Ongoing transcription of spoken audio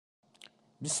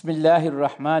بسم الله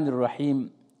الرحمن الرحيم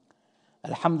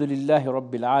الحمد لله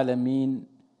رب العالمين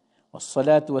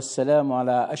والصلاة والسلام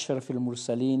على أشرف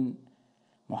المرسلين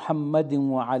محمد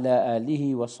وعلى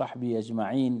آله وصحبه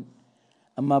أجمعين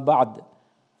أما بعد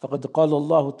فقد قال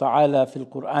الله تعالى في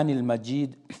القرآن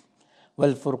المجيد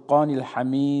والفرقان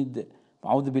الحميد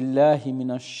أعوذ بالله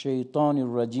من الشيطان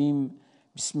الرجيم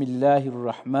بسم الله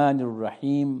الرحمن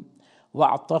الرحيم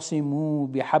واعتصموا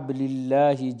بحبل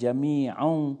الله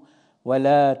جميعا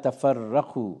ولا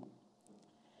تفرقوا.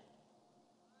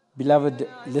 Beloved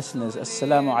listeners,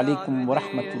 Assalamu alaikum wa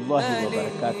rahmatullahi wa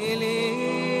barakatuh.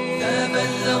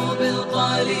 تبلغ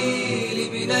بالقليل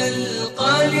من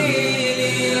القليل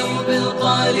أو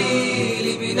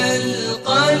بالقليل من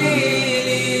القليل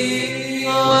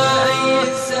وأي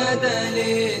السد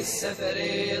للسفر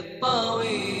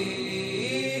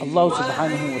الطويل. Allah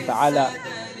subhanahu wa ta'ala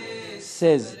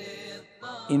says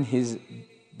in His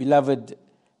beloved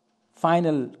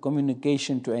final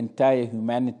communication to entire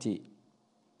humanity,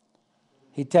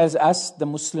 He tells us, the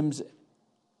Muslims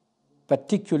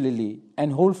particularly,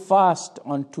 and hold fast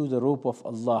onto the rope of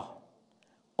Allah,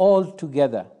 all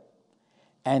together,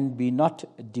 and be not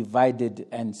divided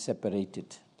and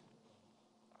separated.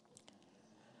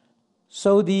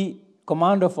 So the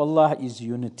command of Allah is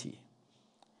unity.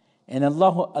 And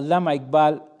Allama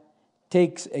Iqbal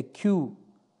takes a cue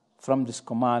from this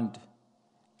command,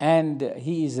 and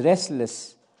he is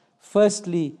restless,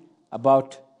 firstly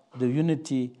about the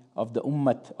unity of the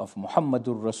ummah of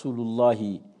Muhammadur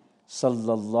Rasulullah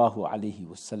sallallahu alaihi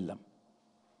wasallam.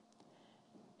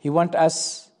 He wants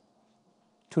us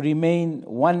to remain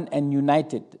one and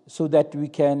united so that we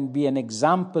can be an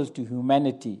example to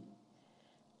humanity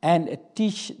and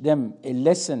teach them a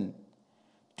lesson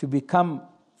to become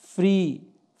free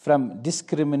from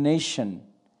discrimination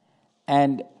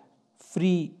and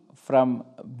free from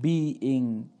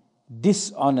being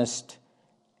dishonest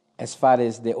as far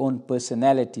as their own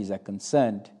personalities are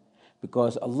concerned,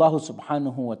 because Allah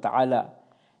subhanahu wa ta'ala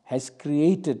has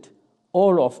created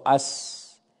all of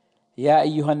us. Ya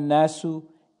ayyuhan nasu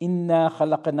inna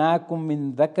khalaqnakum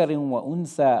min dhakarin wa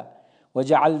untha wa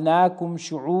ja'alnakum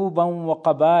shu'uban wa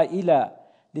qabaila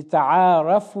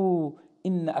lita'arafu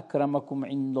inna akramakum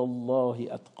indallahi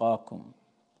atqakum.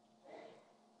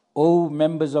 O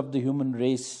members of the human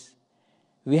race,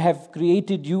 we have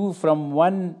created you from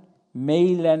one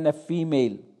male and a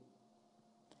female,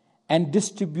 and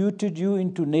distributed you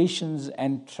into nations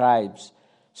and tribes,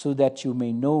 so that you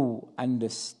may know,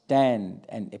 understand,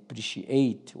 and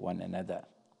appreciate one another.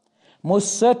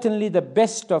 Most certainly the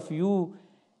best of you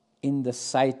in the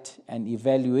sight and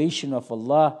evaluation of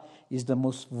Allah is the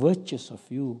most virtuous of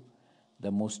you,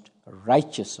 the most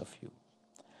righteous of you.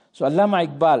 So Allama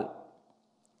Iqbal,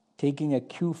 taking a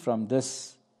cue from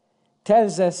this,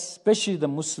 tells us, especially the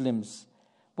Muslims,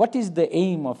 what is the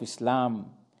aim of Islam?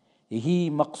 Yahi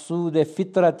maqsood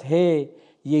fitrat hai,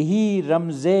 yahi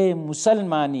ramze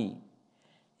musalmani.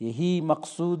 Yahi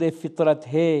maqsood fitrat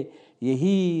hai,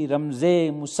 yahi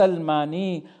ramze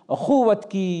musalmani. Akhuwat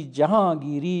ki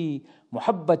jahangiri,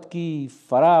 muhabbat ki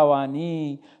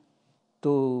farawani.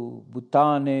 To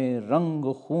butane rang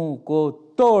khun ko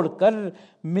tod kar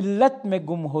millat mein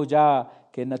gum ho ja,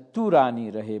 ke na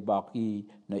turani rahe baqi,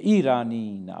 na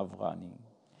Irani, na Afghani.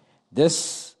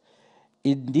 This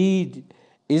indeed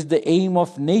is the aim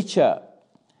of nature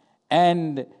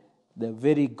and the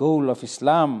very goal of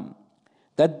Islam,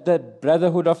 that the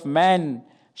brotherhood of man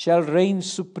shall reign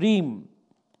supreme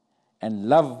and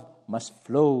love must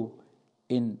flow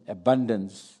in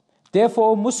abundance.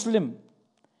 Therefore, Muslim,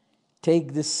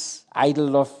 take this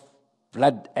idol of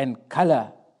blood and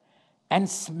color and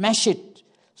smash it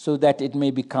so that it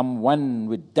may become one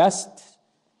with dust,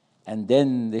 and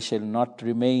then there shall not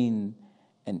remain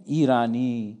an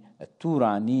Irani, a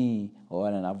Turani, or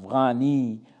an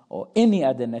Afghani, or any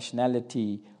other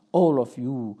nationality. All of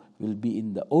you will be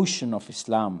in the ocean of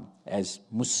Islam as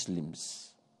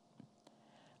Muslims.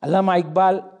 Allama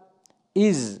Iqbal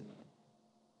is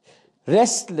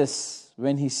restless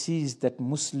when he sees that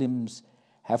Muslims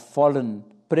have fallen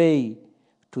prey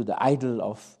to the idol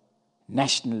of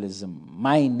nationalism,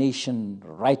 my nation,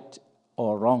 right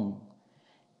or wrong.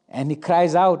 And he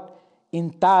cries out,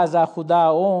 in taza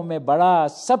khudaon mein bada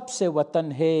sabse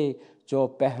watan hai, jo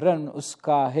pehran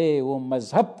uska hai, wo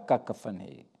mazhab ka kafan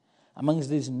hai. Amongst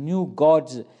these new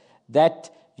gods that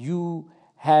you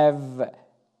have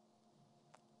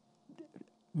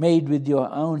made with your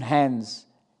own hands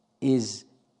is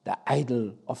the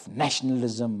idol of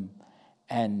nationalism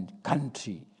and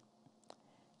country.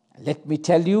 Let me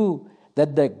tell you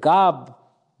that the garb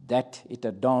that it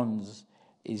adorns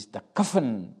is the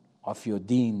kafan of your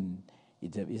deen,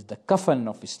 It is the kafan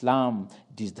of Islam.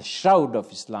 It is the shroud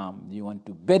of Islam. You want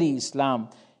to bury Islam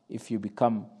if you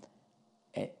become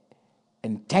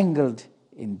entangled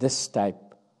in this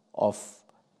type of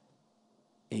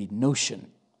a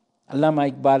notion.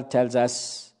 Allama Iqbal tells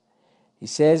us, he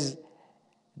says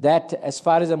that as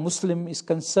far as a Muslim is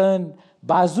concerned,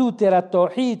 बाजू तेरा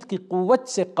तौहीद की कुव्वत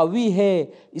से कवी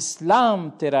है, इस्लाम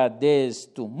तेरा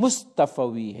देश तू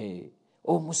मुस्तफवी है.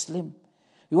 O Muslim,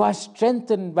 you are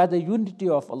strengthened by the unity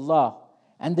of Allah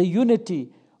and the unity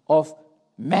of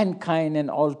mankind and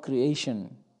all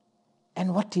creation.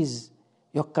 And what is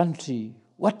your country?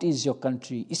 What is your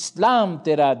country? Islam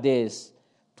tera desh,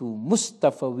 tu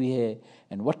Mustafawi hai.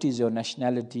 And what is your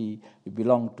nationality? You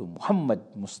belong to Muhammad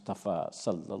Mustafa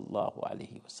sallallahu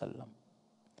alaihi wasallam.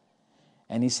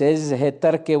 And he says, hai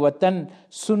tarke watan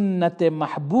sunnat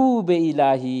mahboob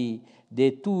ilahi,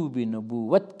 de tu bi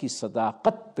nubuwat ki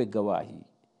sadaqat pe gawahi.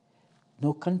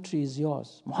 No country is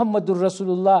yours. Muhammadur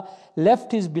Rasulullah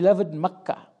left his beloved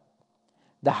Makkah,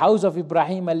 the house of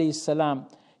Ibrahim alayhi salam,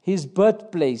 his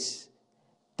birthplace,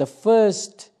 the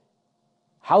first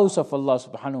house of Allah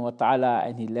subhanahu wa ta'ala,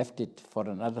 and he left it for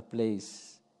another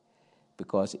place.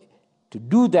 Because to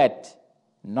do that,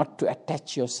 not to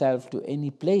attach yourself to any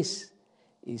place,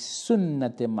 is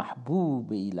sunnat mahboob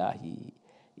ilahi.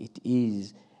 It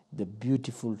is the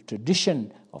beautiful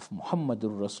tradition of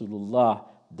Muhammadur Rasulullah,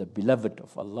 the beloved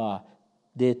of Allah.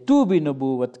 De tu bi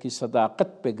nubuwat ki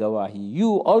sadaqat pe gawahi.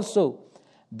 You also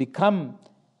become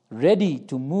ready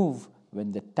to move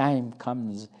when the time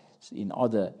comes in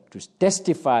order to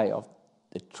testify of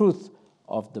the truth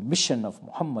of the mission of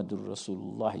Muhammadur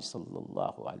Rasulullah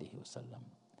sallallahu alaihi wasallam.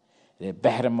 Re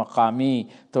bahr maqami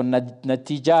to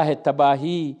natija hai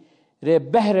tabahi, re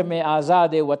bahr mein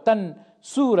azad watan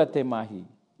surat mahi.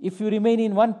 If you remain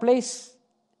in one place,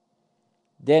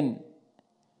 then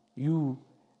you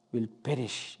will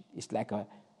perish. It's like a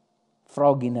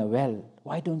frog in a well.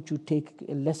 Why don't you take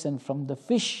a lesson from the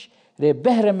fish? Re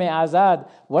bahr mein azad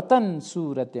watan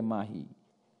surat mahi.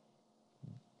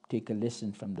 Take a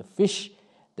lesson from the fish,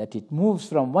 that it moves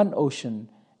from one ocean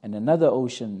and another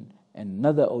ocean and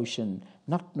another ocean,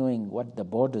 not knowing what the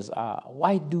borders are.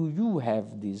 Why do you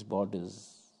have these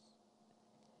borders?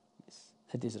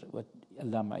 That is what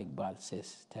Allama Iqbal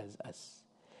tells us.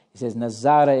 He says,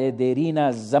 Nazara e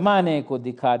derina zamane ko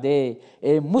dikha de,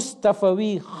 e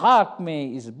Mustafawi khak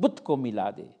mein is but ko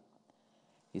mila de.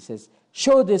 He says,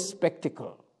 show this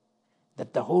spectacle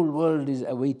that the whole world is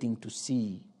awaiting to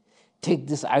see. Take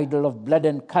this idol of blood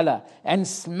and color and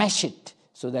smash it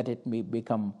so that it may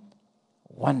become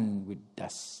one with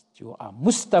dust. You are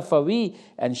Mustafawi,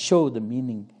 and show the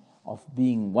meaning of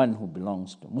being one who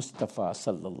belongs to Mustafa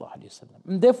sallallahu alaihi wasallam.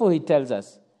 And therefore he tells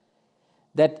us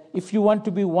that if you want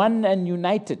to be one and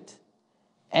united,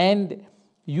 and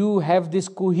you have this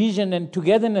cohesion and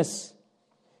togetherness,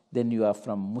 then you are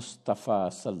from Mustafa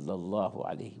sallallahu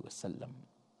alaihi wasallam.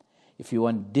 If you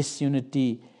want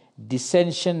disunity,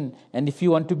 dissension, and if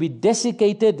you want to be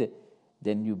desiccated,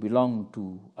 then you belong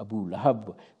to Abu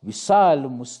Lahab. Wisal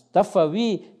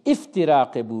Mustafawi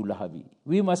iftiraq Abu Lahabi.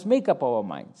 We must make up our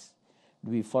minds. Do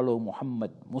we follow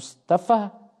Muhammad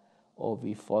Mustafa, or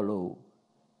we follow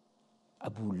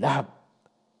Abu Lahab,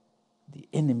 the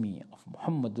enemy of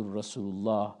Muhammadur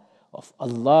Rasulullah, of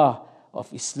Allah,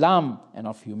 of Islam, and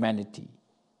of humanity?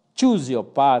 Choose your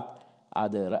path,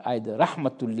 either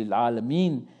Rahmatul lil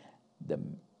Alameen, the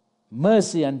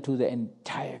mercy unto the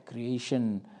entire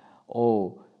creation,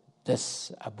 or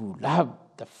this Abu Lahab,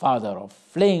 the father of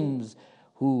flames,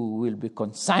 who will be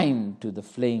consigned to the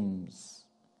flames.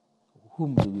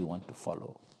 Whom do we want to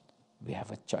follow? We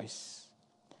have a choice.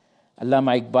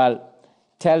 Allama Iqbal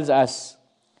tells us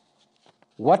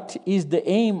what is the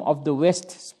aim of the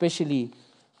West, especially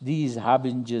these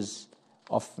harbingers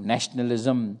of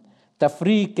nationalism.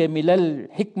 Tafriq milal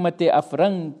hikmat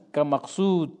afrang ka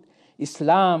maqsood,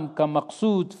 Islam ka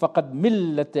maqsood faqad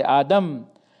millat Adam.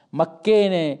 मक्के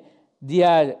ने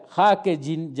दिया खाके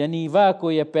जनीवा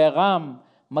को ये पैगाम,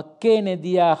 मक्के ने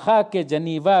दिया खाके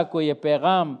जनीवा को ये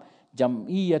पैगाम,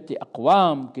 जमईयत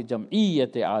अक़वाम के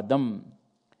जमईयत आदम.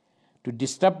 To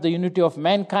disrupt the unity of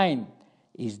mankind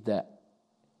is the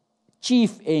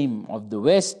chief aim of the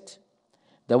West.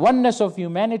 The oneness of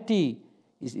humanity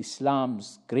is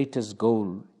Islam's greatest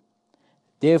goal.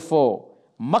 Therefore,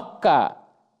 Makkah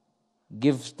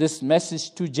gives this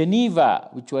message to Geneva,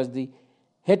 which was the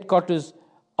headquarters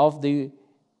of the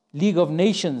League of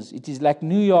Nations. It is like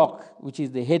New York, which is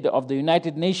the head of the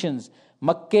United Nations.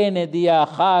 Makke ne diya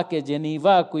khak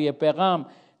Geneva ko ye paigam,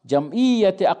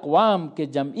 jam'iyyat aqwam ke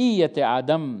jam'iyyat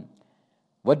adam.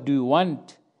 What do you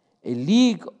want? A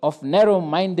league of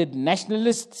narrow-minded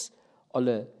nationalists, or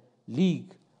a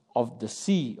league of the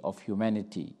sea of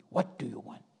humanity. What do you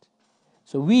want?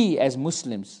 So we as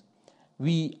Muslims,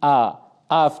 we are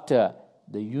after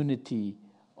the unity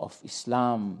of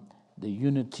Islam, the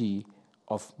unity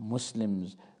of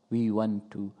Muslims. We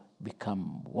want to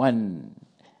become one.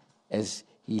 As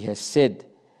he has said,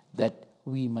 that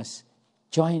we must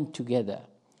join together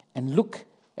and look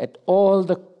at all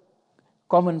the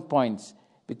common points,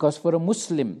 because for a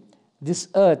Muslim, this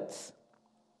earth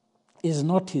is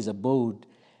not his abode.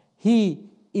 He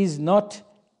is not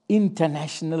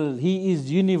international, he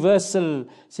is universal.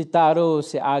 सितारों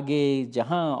से आगे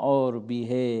जहां और भी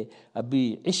है,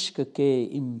 अभी इश्क के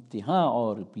इम्तिहान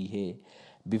और भी है.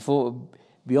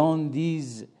 Beyond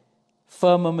these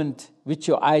firmament which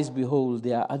your eyes behold,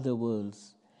 there are other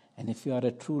worlds. And if you are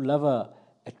a true lover,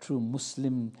 a true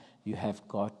Muslim, you have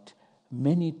got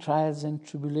many trials and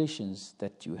tribulations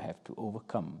that you have to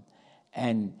overcome.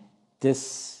 And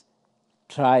this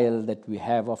trial that we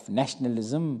have of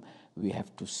nationalism, we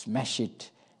have to smash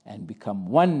it and become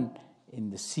one in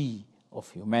the sea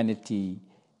of humanity.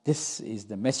 This is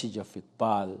the message of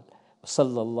Iqbal.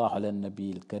 وصلى الله على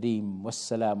النبي الكريم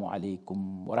والسلام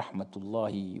عليكم ورحمة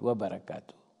الله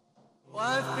وبركاته.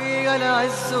 وفي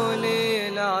العز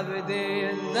للعبد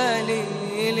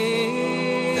الذليل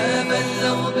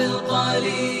تبلغ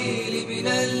بالقليل من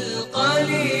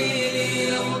القليل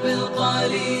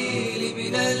بالقليل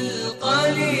من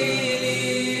القليل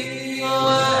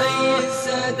وأي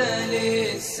السد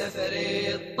للسفر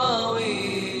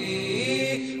الطويل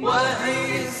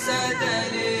وأي السد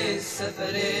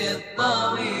للسفر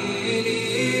الطويل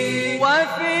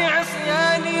وفي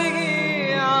عصيان